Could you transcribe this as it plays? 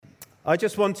I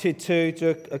just wanted to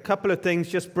do a couple of things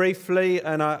just briefly,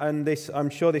 and I'm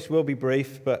sure this will be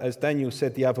brief, but as Daniel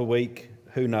said the other week,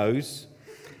 who knows?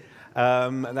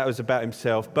 And that was about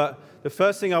himself. But the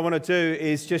first thing I want to do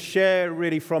is just share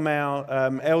really from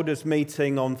our elders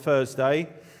meeting on Thursday,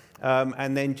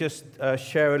 and then just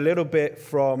share a little bit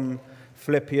from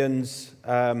Philippians.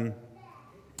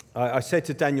 I said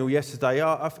to Daniel yesterday,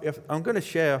 I'm going to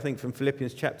share, I think, from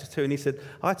Philippians chapter 2. And he said,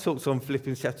 I talked on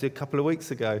Philippians chapter 2 a couple of weeks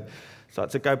ago. So I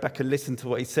had to go back and listen to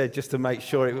what he said just to make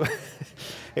sure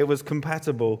it was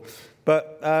compatible.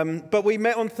 But we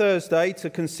met on Thursday to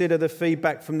consider the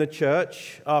feedback from the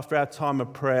church after our time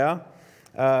of prayer.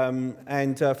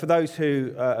 And for those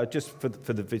who, just for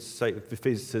the sake of the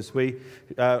visitors, we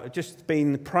just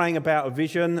been praying about a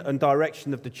vision and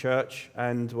direction of the church,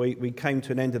 and we came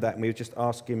to an end of that, and we were just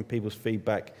asking people's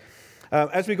feedback.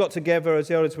 As we got together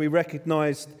as elders, we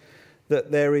recognised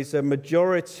that there is a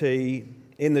majority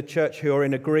in the church who are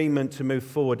in agreement to move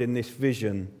forward in this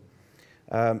vision.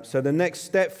 So the next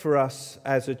step for us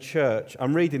as a church,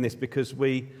 I'm reading this because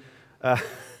we've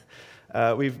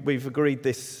agreed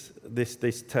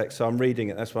this text, so I'm reading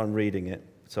it. That's why I'm reading it.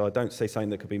 So I don't say something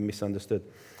that could be misunderstood.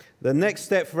 The next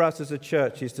step for us as a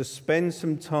church is to spend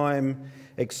some time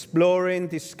exploring,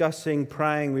 discussing,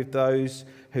 praying with those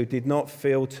who did not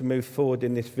feel to move forward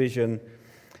in this vision,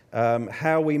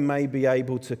 how we may be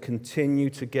able to continue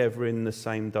together in the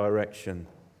same direction.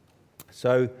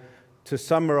 So to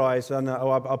summarise, and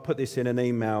I'll put this in an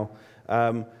email,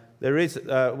 there is,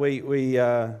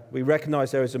 we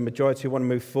recognise there is a majority who want to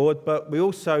move forward, but we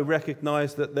also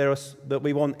recognise that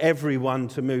we want everyone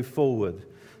to move forward.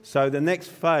 So the next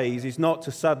phase is not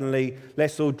to suddenly,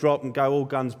 let's all drop and go all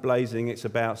guns blazing. It's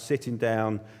about sitting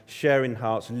down, sharing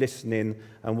hearts, listening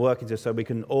and working so we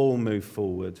can all move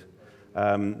forward.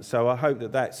 So I hope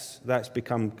that's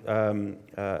become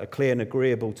clear and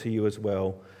agreeable to you as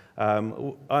well.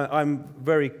 I'm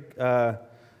very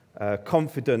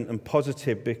confident and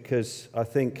positive, because I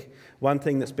think one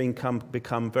thing that's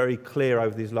become very clear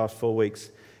over these last 4 weeks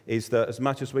is that as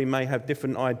much as we may have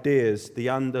different ideas, the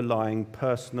underlying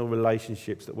personal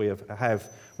relationships that we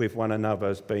have with one another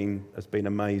has been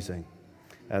amazing,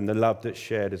 and the love that's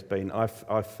shared has been,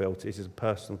 I've felt, it is a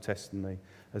personal testimony,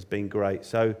 has been great.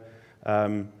 So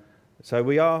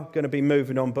we are going to be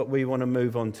moving on, but we want to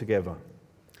move on together.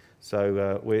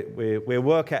 So we'll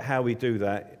work out how we do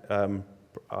that.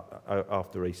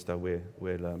 After Easter, we'll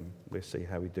see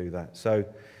how we do that. So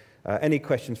any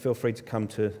questions, feel free to come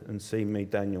to and see me,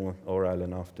 Daniel, or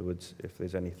Alan afterwards if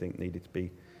there's anything needed to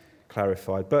be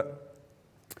clarified. But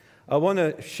I want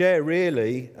to share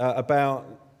really about,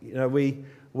 we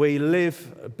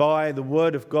live by the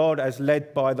Word of God as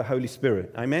led by the Holy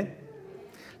Spirit. Amen?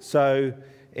 So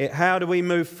how do we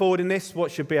move forward in this?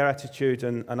 What should be our attitude?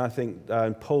 And I think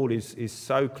Paul is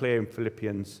so clear in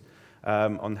Philippians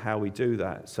on how we do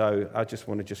that. So I just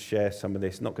want to share some of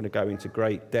this. Not going to go into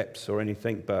great depths or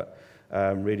anything, but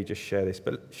really just share this.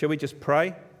 But shall we just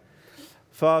pray?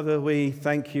 Father, we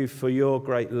thank you for your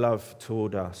great love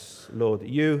toward us. Lord,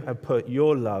 you have put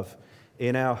your love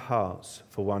in our hearts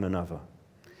for one another.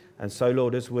 And so,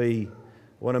 Lord, as we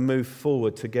want to move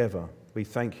forward together, we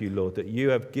thank you, Lord, that you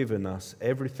have given us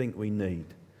everything we need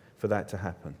for that to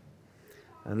happen.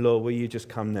 And Lord, will you just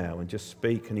come now and just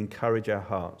speak and encourage our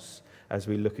hearts as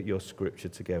we look at your scripture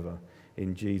together,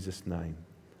 in Jesus' name.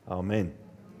 Amen.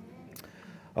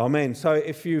 Amen. So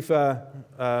if you've got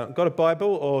a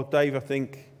Bible, or Dave, I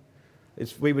think,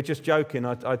 we were just joking.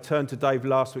 I turned to Dave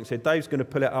last week and said, Dave's going to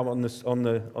pull it up on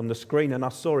the screen, and I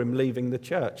saw him leaving the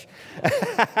church.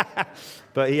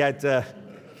 But he had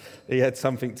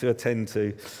something to attend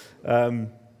to.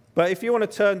 But if you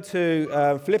want to turn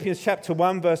to Philippians chapter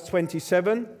 1, verse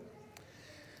 27,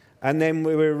 and then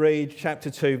we will read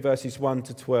chapter 2, verses 1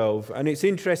 to 12. And it's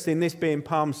interesting, this being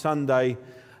Palm Sunday,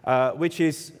 which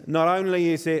is, not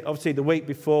only is it obviously the week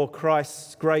before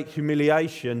Christ's great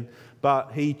humiliation,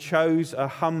 but he chose a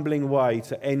humbling way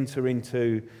to enter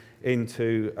into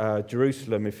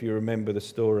Jerusalem, if you remember the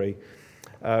story.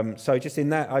 So just in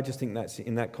that, I just think that's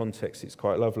in that context, it's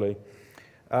quite lovely.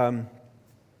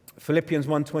 Philippians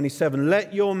 1:27,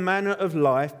 let your manner of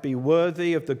life be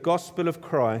worthy of the gospel of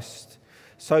Christ,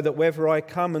 so that whether I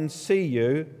come and see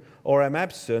you or am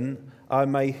absent, I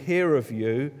may hear of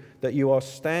you, that you are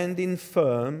standing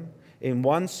firm in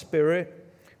one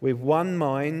spirit, with one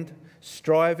mind,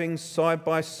 striving side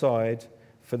by side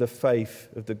for the faith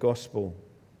of the gospel.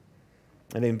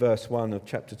 And in verse 1 of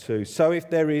chapter 2, so if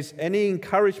there is any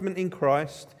encouragement in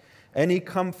Christ, any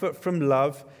comfort from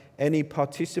love, any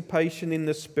participation in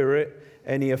the Spirit,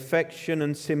 any affection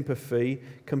and sympathy,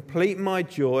 complete my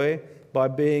joy by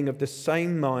being of the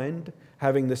same mind,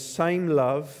 having the same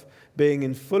love, being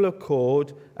in full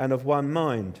accord and of one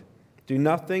mind. Do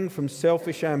nothing from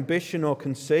selfish ambition or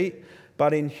conceit,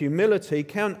 but in humility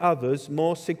count others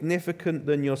more significant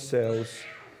than yourselves.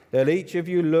 Let each of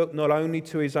you look not only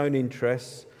to his own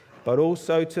interests, but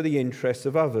also to the interests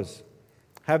of others.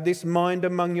 Have this mind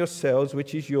among yourselves,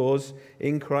 which is yours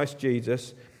in Christ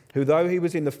Jesus, who though he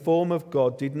was in the form of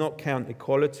God, did not count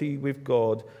equality with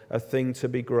God a thing to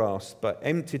be grasped, but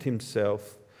emptied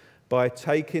himself by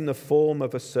taking the form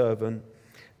of a servant,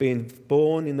 being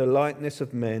born in the likeness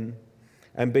of men,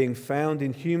 and being found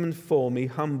in human form, he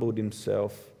humbled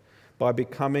himself by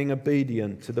becoming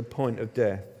obedient to the point of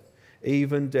death,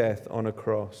 even death on a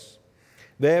cross.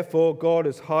 Therefore God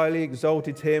has highly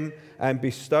exalted him and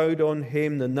bestowed on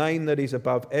him the name that is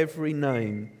above every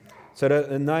name, so that at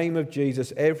the name of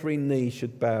Jesus every knee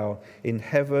should bow in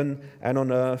heaven and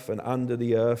on earth and under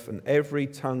the earth, and every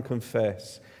tongue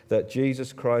confess that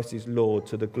Jesus Christ is Lord,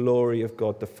 to the glory of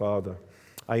God the Father.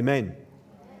 Amen.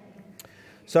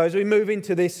 So as we move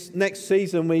into this next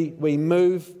season, we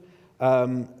move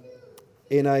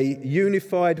in a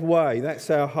unified way. That's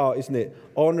our heart, isn't it?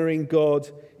 Honouring God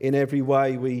in every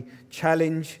way. We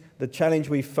challenge the challenge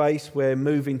we face. We're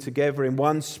moving together in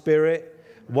one spirit,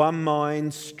 one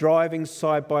mind, striving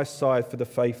side by side for the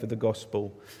faith of the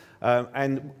gospel.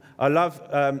 And I love,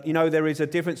 there is a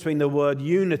difference between the word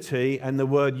unity and the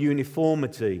word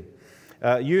uniformity.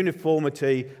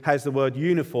 Uniformity has the word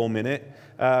uniform in it,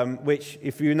 which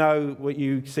if you know what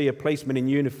you see a policeman in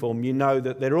uniform, you know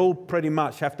that they're all pretty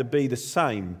much have to be the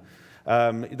same.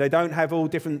 They don't have all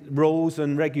different rules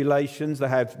and regulations. They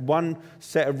have one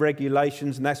set of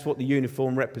regulations, and that's what the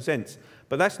uniform represents.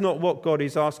 But that's not what God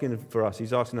is asking for us.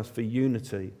 He's asking us for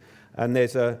unity. And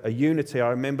there's a unity. I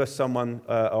remember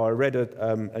I read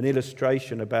an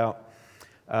illustration about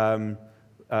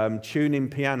tuning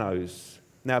pianos.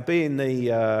 Now, being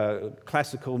the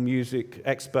classical music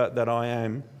expert that I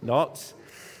am not,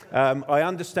 I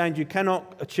understand you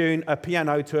cannot tune a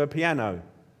piano to a piano.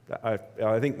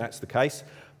 I think that's the case.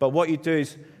 But what you do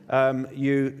is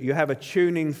you have a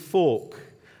tuning fork,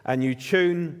 and you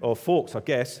tune, or forks, I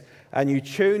guess, and you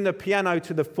tune the piano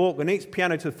to the fork, and each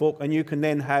piano to the fork, and you can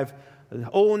then have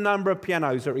all number of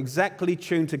pianos that are exactly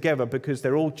tuned together because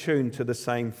they're all tuned to the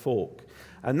same fork.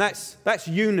 And that's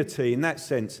unity in that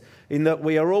sense, in that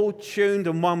we are all tuned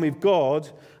and one with God,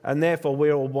 and therefore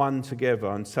we're all one together.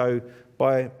 And so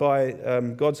by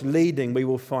God's leading, we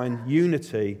will find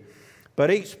unity. But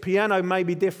each piano may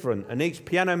be different, and each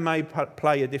piano may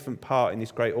play a different part in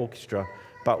this great orchestra,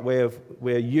 but we're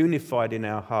unified in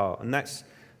our heart, and that's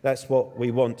what we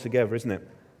want together, isn't it?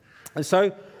 And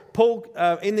so Paul,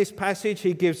 in this passage,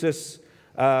 he gives us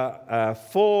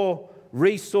 4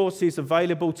 resources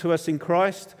available to us in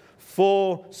Christ,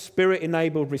 4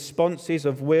 Spirit-enabled responses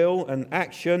of will and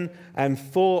action, and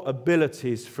 4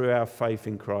 abilities through our faith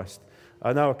in Christ.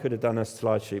 I know I could have done a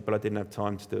slide sheet, but I didn't have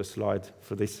time to do a slide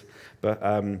for this. But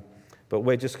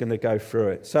we're just going to go through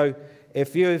it. So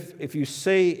if you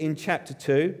see in chapter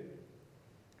 2,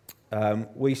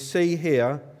 we see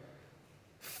here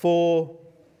 4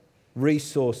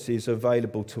 resources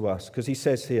available to us, because he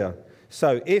says here,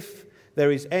 so if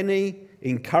there is any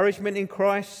encouragement in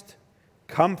Christ,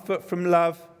 comfort from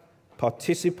love,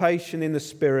 participation in the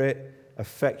Spirit,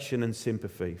 affection and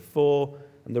sympathy. 4,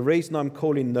 and the reason I'm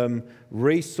calling them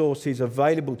resources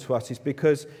available to us is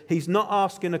because he's not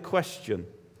asking a question.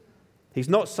 He's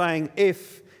not saying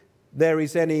if there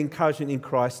is any encouragement in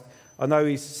Christ. I know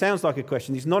it sounds like a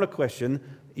question. It's not a question.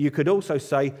 You could also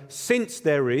say, since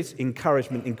there is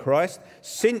encouragement in Christ,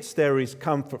 since there is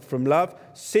comfort from love,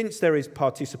 since there is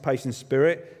participation in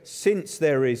Spirit, since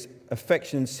there is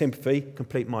affection and sympathy,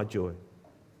 complete my joy.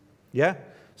 Yeah?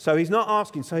 So he's not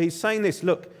asking. So he's saying this,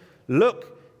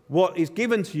 look what is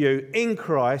given to you in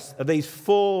Christ are these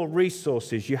 4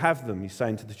 resources. You have them, he's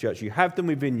saying to the church. You have them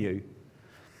within you.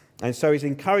 And so he's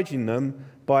encouraging them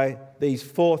by these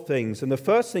 4 things. And the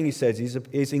first thing he says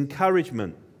is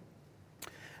encouragement.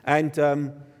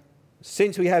 And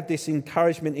since we have this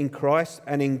encouragement in Christ,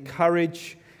 and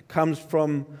encourage comes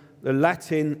from the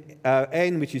Latin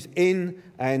en, which is in,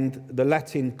 and the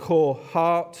Latin cor,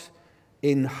 heart,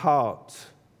 in heart.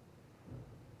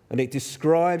 And it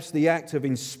describes the act of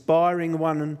inspiring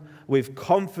one with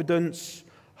confidence,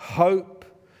 hope,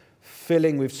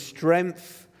 filling with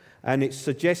strength, and it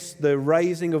suggests the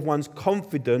raising of one's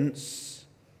confidence,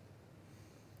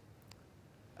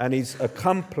 and is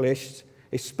accomplished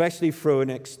especially through an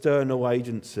external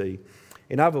agency.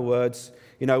 In other words,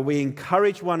 we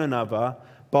encourage one another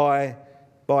by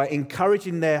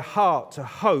encouraging their heart to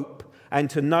hope and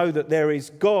to know that there is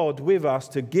God with us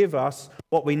to give us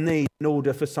what we need in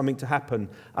order for something to happen.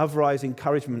 Otherwise,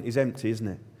 encouragement is empty, isn't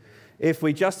it? If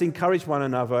we just encourage one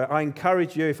another, I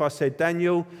encourage you, if I said,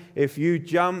 Daniel, if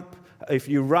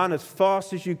you run as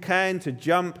fast as you can to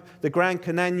jump the Grand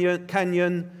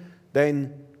Canyon,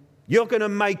 then you're going to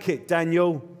make it,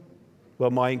 Daniel. Well,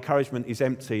 my encouragement is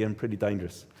empty and pretty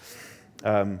dangerous.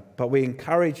 But we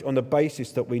encourage on the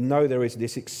basis that we know there is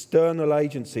this external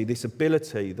agency, this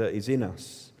ability that is in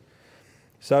us.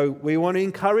 So we want to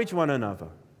encourage one another.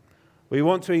 We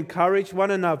want to encourage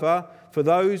one another for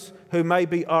those who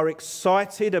maybe are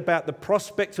excited about the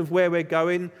prospect of where we're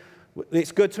going.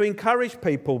 It's good to encourage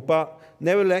people, but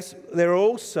nevertheless, there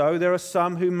are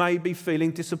some who may be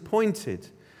feeling disappointed.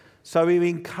 So we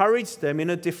encourage them in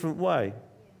a different way.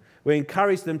 We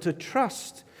encourage them to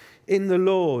trust in the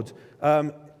Lord.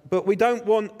 But we don't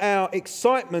want our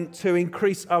excitement to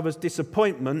increase others'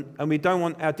 disappointment, and we don't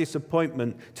want our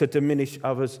disappointment to diminish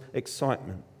others'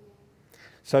 excitement.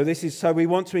 So we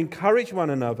want to encourage one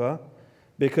another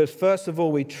because, first of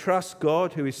all, we trust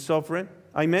God who is sovereign.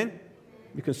 Amen?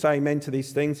 You can say amen to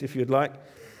these things if you'd like.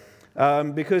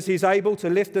 Because he's able to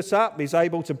lift us up, he's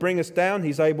able to bring us down,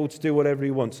 he's able to do whatever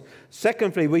he wants.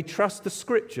 Secondly, we trust the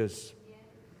Scriptures,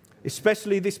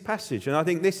 especially this passage. And I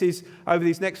think this is, over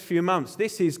these next few months,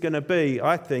 this is going to be,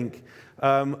 I think,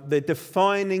 the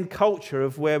defining culture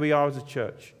of where we are as a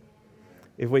church.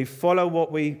 If we follow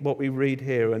what we read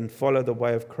here and follow the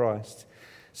way of Christ.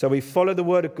 So we follow the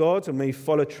Word of God and we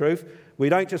follow truth. We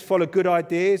don't just follow good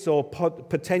ideas or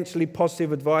potentially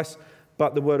positive advice,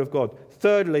 but the Word of God.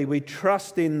 Thirdly, we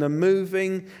trust in the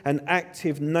moving and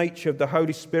active nature of the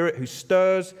Holy Spirit who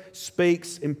stirs,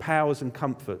 speaks, empowers and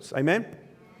comforts. Amen?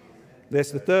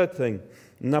 That's the third thing.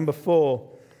 Number 4.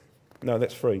 No,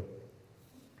 that's 3.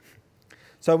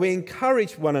 So we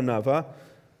encourage one another.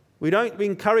 We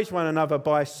encourage one another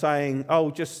by saying,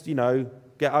 oh, just,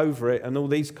 get over it and all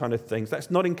these kind of things.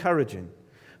 That's not encouraging.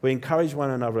 We encourage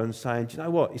one another and saying, do you know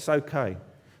what? It's okay.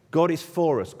 God is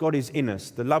for us. God is in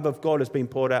us. The love of God has been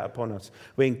poured out upon us.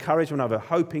 We encourage one another,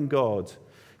 hope in God.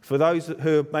 For those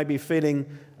who may be feeling,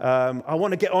 I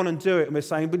want to get on and do it, and we're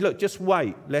saying, but look, just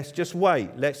wait. Let's just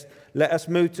wait. Let us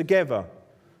move together.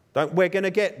 We're going to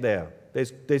get there.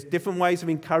 There's different ways of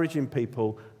encouraging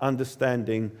people,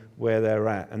 understanding where they're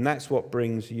at. And that's what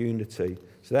brings unity.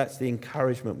 So that's the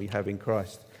encouragement we have in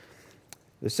Christ.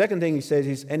 The second thing he says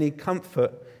is any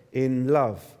comfort in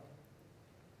love.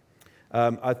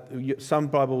 Some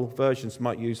Bible versions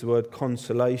might use the word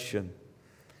consolation.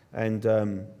 And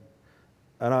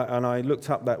I looked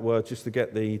up that word just to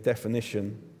get the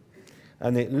definition.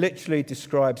 And it literally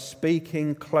describes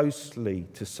speaking closely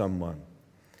to someone.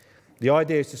 The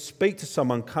idea is to speak to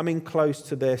someone, coming close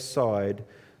to their side.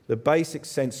 The basic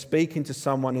sense, speaking to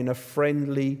someone in a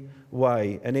friendly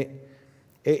way. And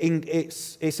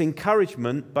it's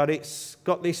encouragement, but it's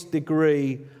got this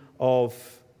degree of,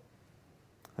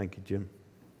 thank you, Jim,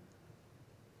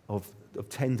 of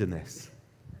tenderness.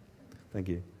 Thank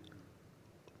you.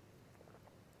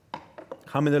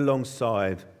 Coming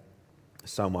alongside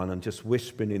someone and just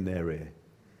whispering in their ear,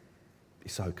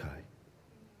 it's okay.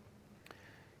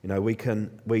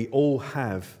 We all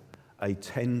have a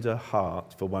tender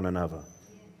heart for one another.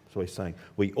 That's what he's saying.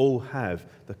 We all have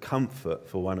the comfort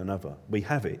for one another. We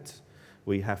have it.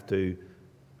 We have to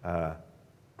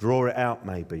draw it out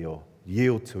maybe, or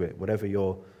yield to it, whatever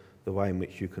the way in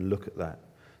which you can look at that.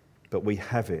 But we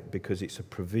have it because it's a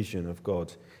provision of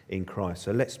God in Christ.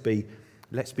 So let's be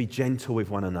gentle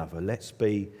with one another. Let's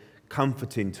be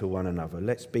comforting to one another.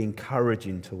 Let's be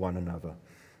encouraging to one another.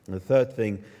 And the third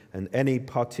thing, and any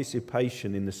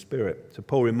participation in the Spirit. So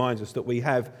Paul reminds us that we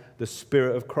have the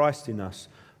Spirit of Christ in us.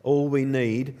 All we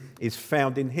need is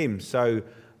found in him. So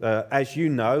as you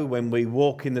know, when we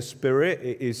walk in the Spirit,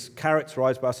 it is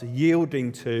characterized by us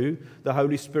yielding to the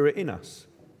Holy Spirit in us.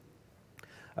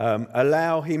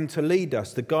 Allow him to lead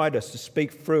us, to guide us, to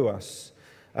speak through us.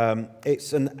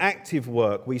 It's an active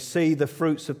work. We see the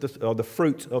fruit of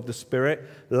the Spirit: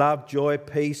 love, joy,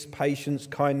 peace, patience,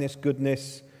 kindness,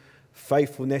 goodness,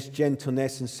 faithfulness,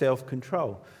 gentleness, and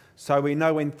self-control. So we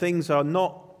know when things are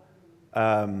not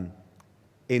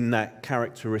in that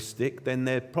characteristic, then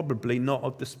they're probably not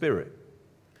of the Spirit.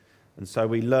 And so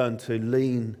we learn to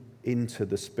lean into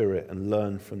the Spirit and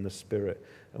learn from the Spirit.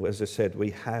 And as I said,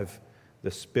 we have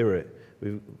the Spirit,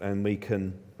 and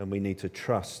we need to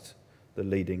trust the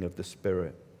leading of the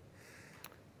Spirit.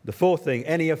 The fourth thing,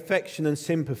 any affection and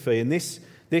sympathy, and this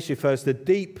refers to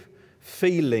deep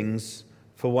feelings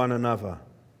for one another.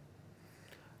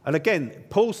 And again,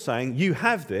 Paul's saying, you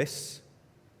have this,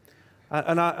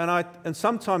 and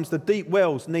sometimes the deep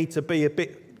wells need to be a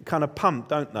bit kind of pump,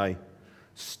 don't they?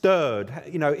 Stirred.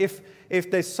 You know,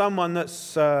 if there's someone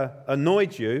that's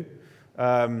annoyed you,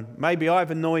 maybe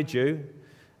I've annoyed you,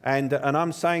 and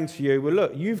I'm saying to you, well,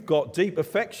 look, you've got deep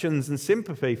affections and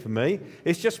sympathy for me.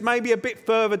 It's just maybe a bit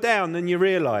further down than you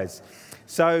realise.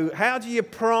 So how do you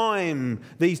prime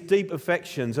these deep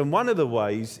affections? And one of the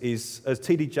ways is, as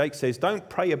T.D. Jakes says, don't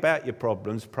pray about your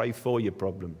problems, pray for your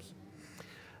problems.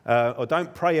 Or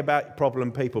don't pray about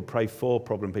problem people, pray for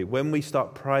problem people. When we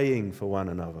start praying for one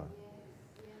another,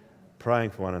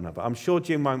 I'm sure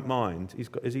Jim won't mind.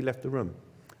 Has he left the room?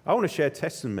 I want to share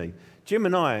testimony. Jim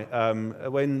and I,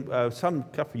 some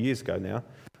couple of years ago now,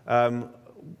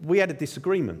 we had a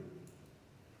disagreement.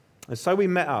 And so we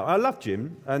met up. I love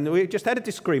Jim, and we just had a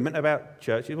disagreement about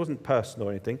church. It wasn't personal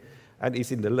or anything, and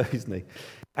he's in the loo, isn't he?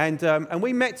 And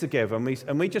we met together,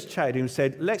 and we just chatted and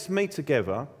said, let's meet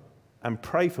together and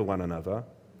pray for one another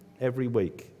every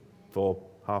week for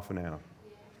half an hour.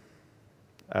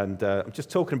 And I'm just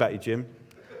talking about you, Jim.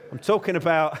 I'm talking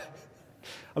about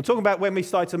when we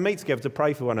started to meet together to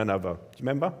pray for one another. Do you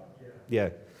remember? Yeah.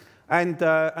 And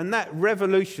that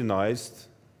revolutionised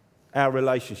our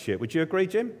relationship. Would you agree,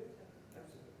 Jim?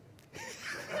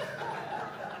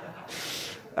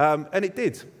 And it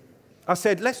did. I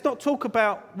said, let's not talk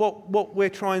about what we're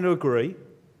trying to agree.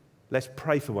 Let's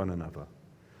pray for one another.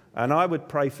 And I would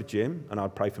pray for Jim, and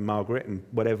I'd pray for Margaret and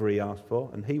whatever he asked for,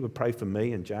 and he would pray for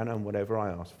me and Jana and whatever I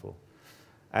asked for.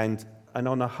 And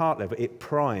on a heart level, it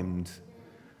primed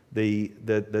the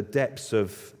depths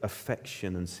of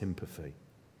affection and sympathy.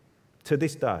 To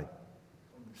this day,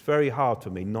 it's very hard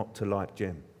for me not to like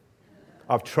Jim.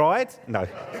 I've tried, no.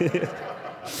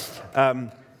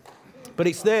 But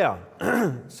it's there.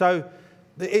 So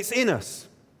it's in us.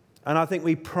 And I think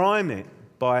we prime it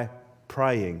by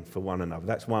praying for one another.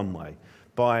 That's one way.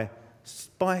 By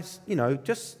just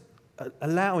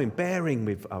bearing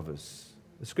with others.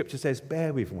 The scripture says,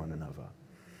 bear with one another.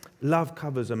 Love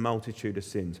covers a multitude of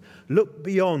sins. Look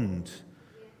beyond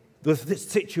this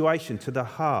situation to the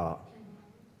heart.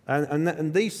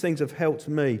 And these things have helped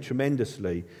me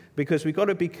tremendously, because we've got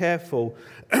to be careful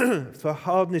for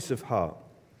hardness of heart.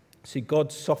 See,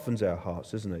 God softens our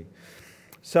hearts, doesn't he?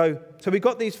 So we've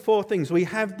got these four things. We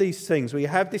have these things. We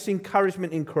have this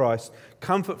encouragement in Christ,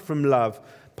 comfort from love,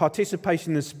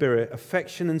 participation in the Spirit,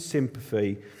 affection and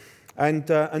sympathy. And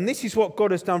this is what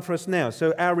God has done for us now.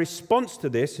 So our response to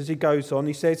this, as he goes on,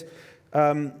 he says,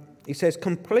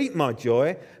 complete my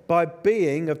joy by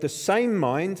being of the same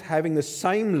mind, having the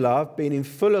same love, being in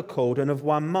full accord and of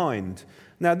one mind.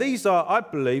 Now, these are, I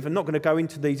believe, I'm not going to go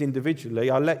into these individually.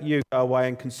 I'll let you go away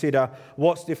and consider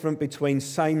what's different between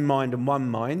same mind and one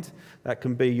mind. That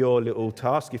can be your little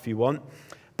task if you want.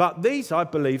 But these, I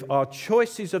believe, are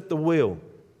choices of the will.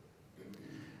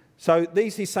 So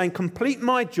these he's saying, complete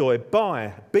my joy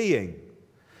by being.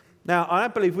 Now, I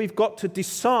believe we've got to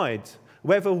decide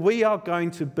whether we are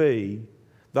going to be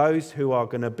those who are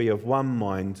going to be of one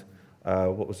mind.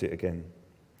 What was it again?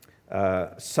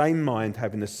 Same mind,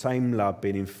 having the same love,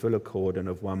 being in full accord and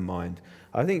of one mind.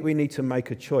 I think we need to make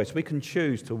a choice. We can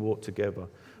choose to walk together.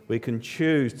 We can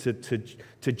choose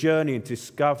to journey and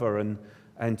discover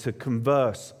and to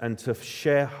converse and to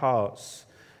share hearts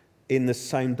in the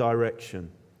same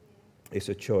direction. It's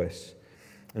a choice.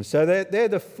 And so they're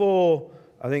the four,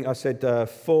 I think I said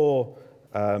four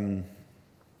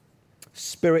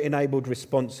Spirit-enabled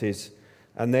responses.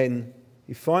 And then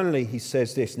finally he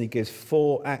says this, and he gives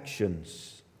four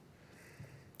actions.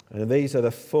 And these are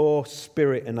the four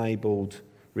Spirit-enabled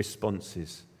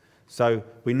responses. So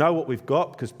we know what we've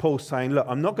got, because Paul's saying, look,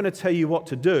 I'm not going to tell you what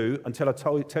to do until I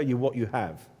tell you what you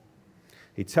have.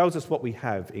 He tells us what we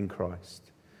have in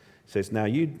Christ. He says, now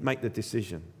you make the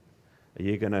decision. Are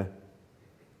you going to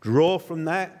draw from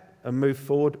that and move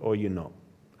forward, or are you not?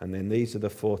 And then these are the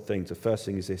four things. The first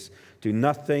thing is this: do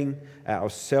nothing out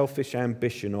of selfish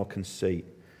ambition or conceit.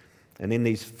 And in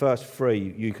these first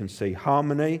three, you can see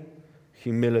harmony,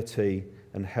 humility,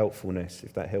 and helpfulness,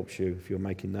 if that helps you, if you're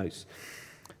making notes.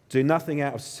 Do nothing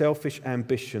out of selfish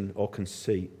ambition or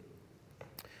conceit.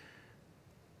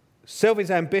 Selfish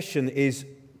ambition is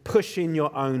pushing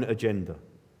your own agenda.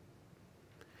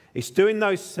 It's doing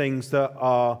those things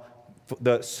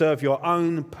that serve your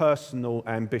own personal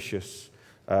ambitious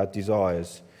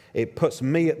desires. It puts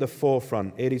me at the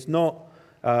forefront. It is not.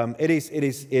 It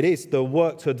is the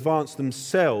work to advance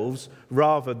themselves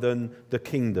rather than the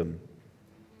kingdom.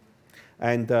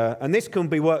 And this can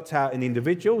be worked out in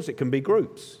individuals. It can be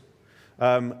groups.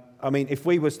 I mean, if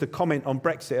we was to comment on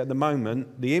Brexit at the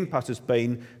moment, the impasse has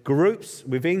been groups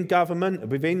within government,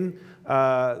 within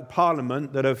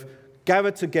Parliament, that have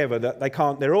gathered together that they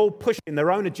can't. They're all pushing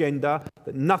their own agenda,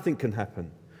 that nothing can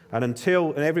happen. And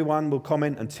and everyone will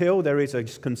comment, until there is a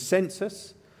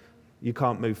consensus, you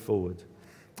can't move forward.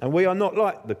 And we are not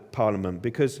like the Parliament,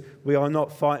 because we are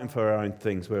not fighting for our own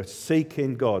things. We're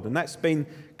seeking God. And that's been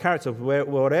character of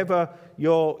wherever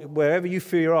you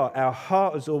feel you are. Our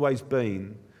heart has always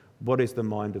been, what is the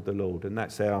mind of the Lord? And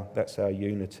that's our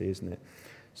unity, isn't it?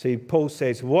 See, Paul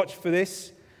says, watch for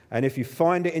this, and if you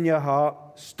find it in your heart,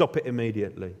 stop it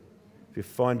immediately. If you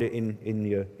find it in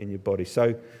your body.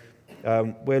 So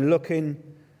we're looking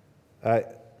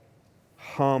at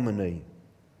harmony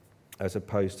as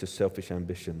opposed to selfish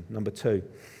ambition. Number 2,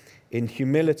 in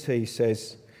humility, he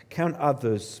says, count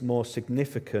others more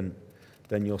significant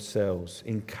than yourselves.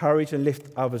 Encourage and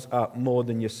lift others up more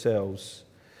than yourselves.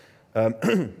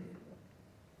 When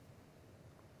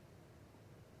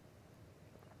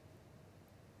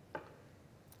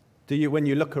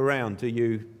you look around, do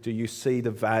you see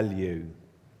the value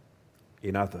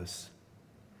in others?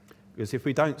 Because if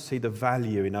we don't see the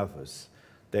value in others,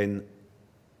 then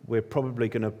we're probably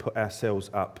going to put ourselves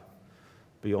up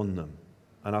beyond them.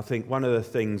 And I think one of the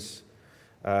things,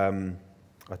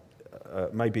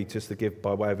 maybe just to give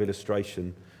by way of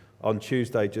illustration, on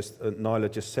Tuesday, Nyla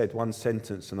just said one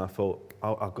sentence, and I thought,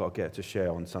 I've got to get her to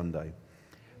share on Sunday.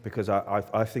 Because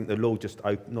I think the Lord just,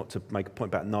 not to make a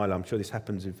point about Nyla, I'm sure this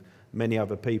happens with many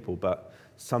other people, but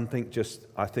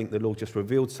I think the Lord just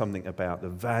revealed something about the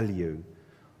value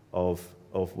of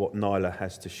what Nyla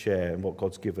has to share and what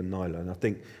God's given Nyla. And I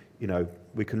think,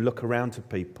 we can look around to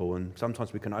people, and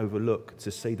sometimes we can overlook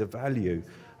to see the value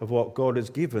of what God has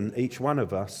given each one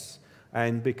of us.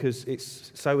 And because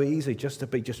it's so easy just to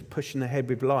be just pushing ahead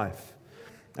with life.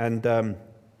 And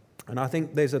I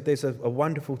think there's a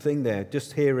wonderful thing there.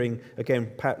 Just hearing,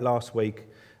 again, Pat last week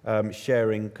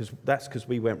sharing, because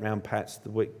we went round Pat's the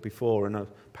week before, and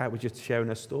Pat was just sharing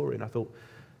her story, and I thought,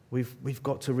 we've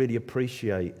got to really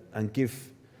appreciate and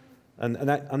give. And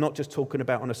that, I'm not just talking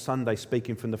about on a Sunday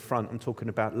speaking from the front. I'm talking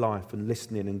about life and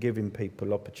listening and giving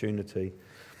people opportunity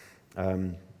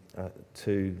to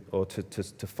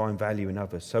find value in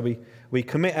others. So we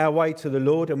commit our way to the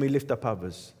Lord and we lift up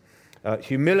others.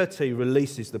 Humility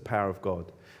releases the power of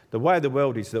God. The way of the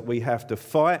world is that we have to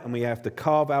fight and we have to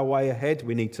carve our way ahead.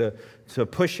 We need to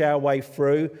push our way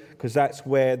through, because that's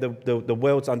where the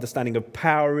world's understanding of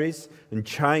power is, and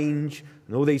change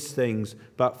and all these things.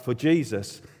 But for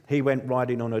Jesus, he went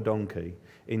riding on a donkey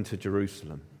into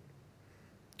Jerusalem.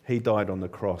 He died on the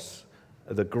cross,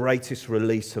 the greatest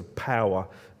release of power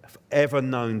ever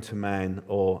known to man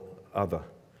or other,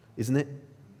 isn't it?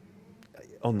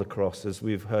 On the cross, as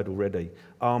we've heard already,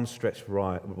 arms stretched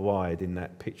wide in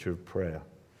that picture of prayer.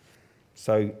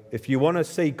 So if you want to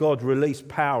see God release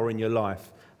power in your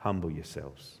life, humble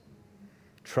yourselves.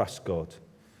 Trust God.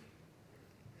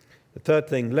 The third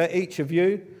thing, let each of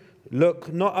you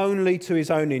look not only to his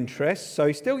own interests,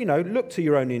 so still, look to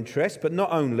your own interests, but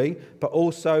not only, but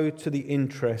also to the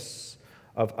interests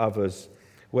of others.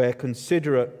 We're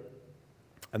considerate,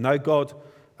 and though God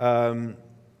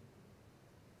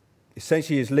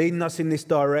essentially is leading us in this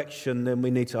direction, then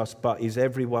we need to ask, but is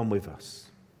everyone with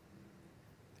us?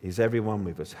 Is everyone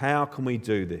with us? How can we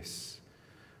do this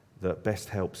that best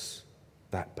helps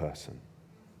that person?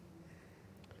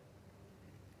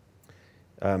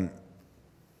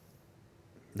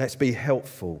 Let's be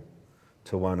helpful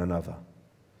to one another.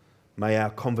 May our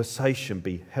conversation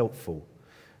be helpful.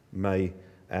 May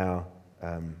our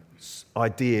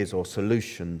ideas or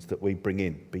solutions that we bring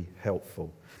in be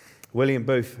helpful. William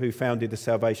Booth, who founded the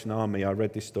Salvation Army, I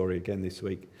read this story again this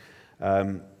week.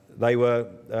 The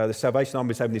Salvation Army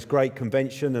was having this great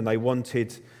convention, and they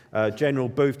wanted General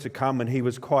Booth to come, and he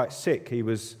was quite sick. He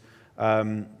was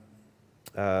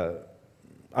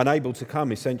unable to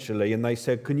come, essentially, and they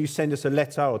said, can you send us a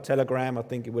letter or telegram, I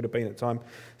think it would have been at the time.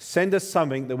 Send us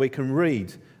something that we can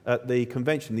read at the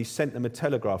convention. He sent them a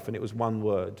telegraph, and it was one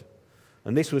word.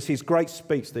 And this was his great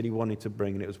speech that he wanted to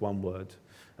bring, and it was one word.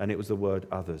 And it was the word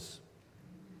others.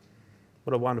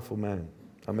 What a wonderful man.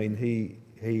 I mean,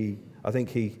 I think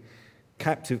he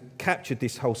captured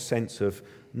this whole sense of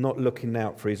not looking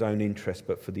out for his own interest,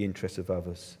 but for the interests of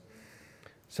others.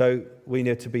 So we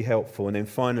need to be helpful. And then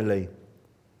finally,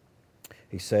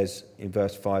 he says in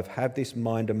verse 5, have this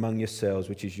mind among yourselves,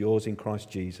 which is yours in Christ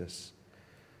Jesus,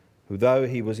 who though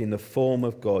he was in the form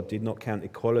of God, did not count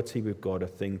equality with God a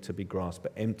thing to be grasped,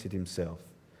 but emptied himself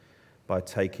by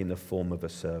taking the form of a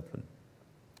servant.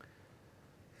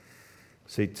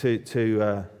 See, if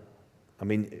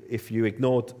you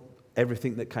ignored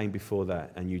everything that came before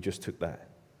that and you just took that,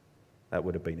 that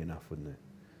would have been enough, wouldn't it?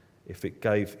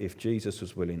 If Jesus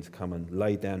was willing to come and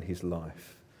lay down his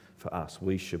life for us,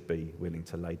 we should be willing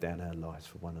to lay down our lives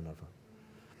for one another.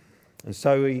 And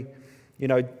so we, you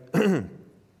know,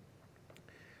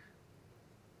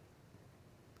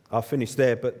 I'll finish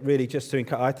there, but really just to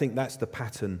encourage, I think that's the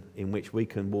pattern in which we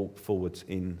can walk forwards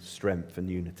in strength and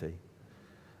unity.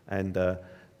 And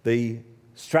the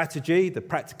strategy, the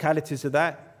practicalities of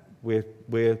that,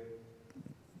 we're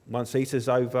once Easter's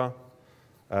over,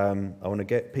 I want to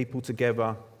get people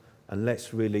together and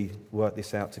let's really work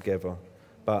this out together.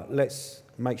 But let's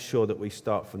make sure that we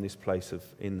start from this place of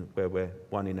where we're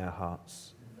one in our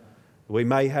hearts. We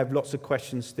may have lots of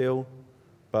questions still,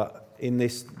 but in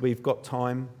this we've got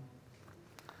time.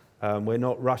 We're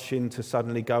not rushing to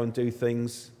suddenly go and do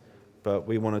things, but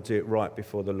we want to do it right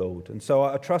before the Lord. And so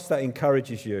I trust that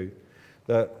encourages you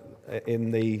that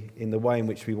in the way in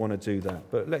which we want to do that.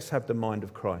 But let's have the mind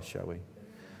of Christ, shall we?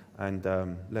 And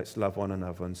let's love one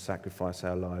another and sacrifice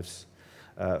our lives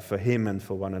for him and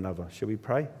for one another. Shall we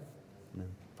pray?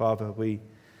 Father, we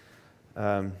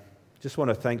just want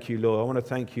to thank you, Lord. I want to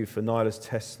thank you for Nyla's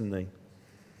testimony.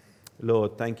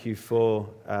 Lord, thank you for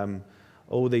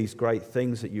all these great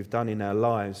things that you've done in our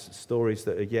lives, stories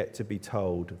that are yet to be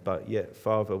told. But yet,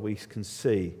 Father, we can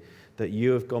see that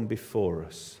you have gone before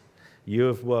us. You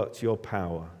have worked your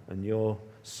power and your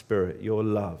spirit, your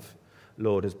love,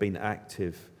 Lord, has been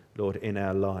active, Lord, in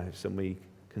our lives. And we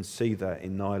can see that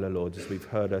in Nyla, Lord, as we've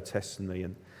heard her testimony.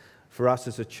 And for us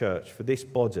as a church, for this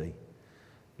body,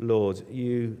 Lord,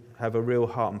 you have a real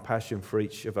heart and passion for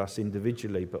each of us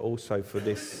individually, but also for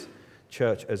this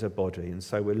church as a body. And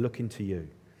so we're looking to you,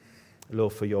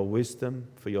 Lord, for your wisdom,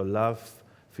 for your love,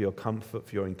 for your comfort,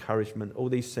 for your encouragement. All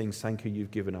these things, thank you, you've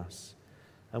given us.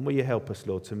 And will you help us,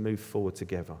 Lord, to move forward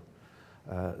together,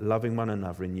 loving one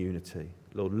another in unity.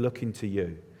 Lord, looking to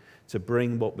you to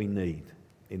bring what we need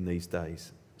in these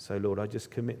days. So, Lord, I just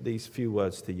commit these few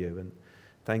words to you. And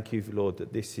thank you, Lord,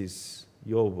 that this is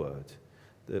your word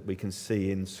that we can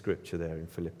see in Scripture there in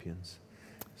Philippians.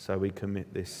 So we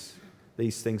commit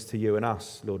these things to you and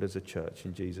us, Lord, as a church,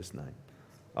 in Jesus' name.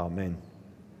 Amen.